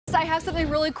I have something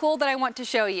really cool that I want to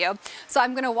show you. So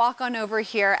I'm going to walk on over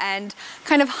here and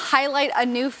kind of highlight a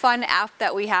new fun app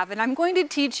that we have. And I'm going to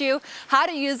teach you how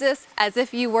to use this as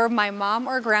if you were my mom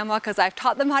or grandma, because I've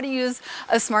taught them how to use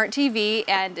a smart TV.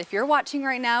 And if you're watching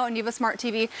right now and you have a smart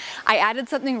TV, I added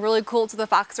something really cool to the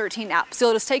Fox 13 app. So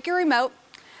you'll just take your remote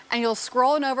and you'll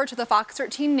scroll on over to the Fox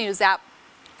 13 News app.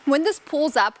 When this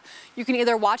pulls up, you can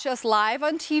either watch us live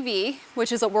on TV,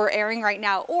 which is what we're airing right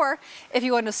now, or if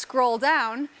you want to scroll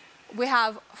down, we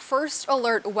have First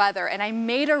Alert Weather, and I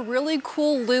made a really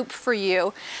cool loop for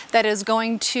you that is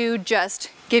going to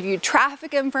just give you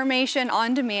traffic information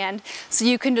on demand, so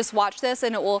you can just watch this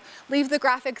and it will leave the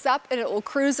graphics up and it will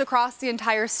cruise across the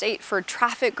entire state for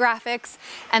traffic graphics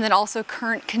and then also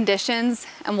current conditions,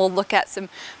 and we'll look at some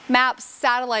maps,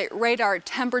 satellite, radar,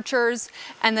 temperatures,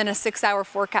 and then a 6-hour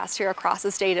forecast here across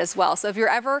the state as well. So if you're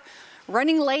ever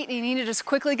running late and you need to just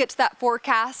quickly get to that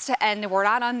forecast and we're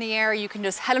not on the air, you can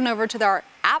just head on over to our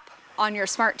app on your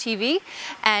smart TV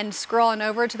and scroll on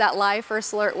over to that live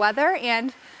First Alert Weather,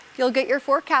 and you'll get your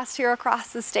forecast here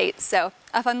across the state. So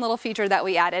a fun little feature that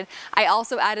we added. I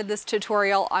also added this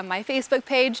tutorial on my Facebook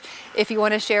page. If you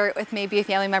want to share it with maybe a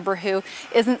family member who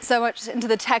isn't so much into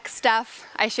the tech stuff,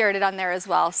 I shared it on there as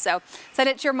well. So send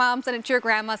it to your mom, send it to your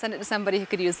grandma, send it to somebody who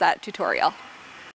could use that tutorial.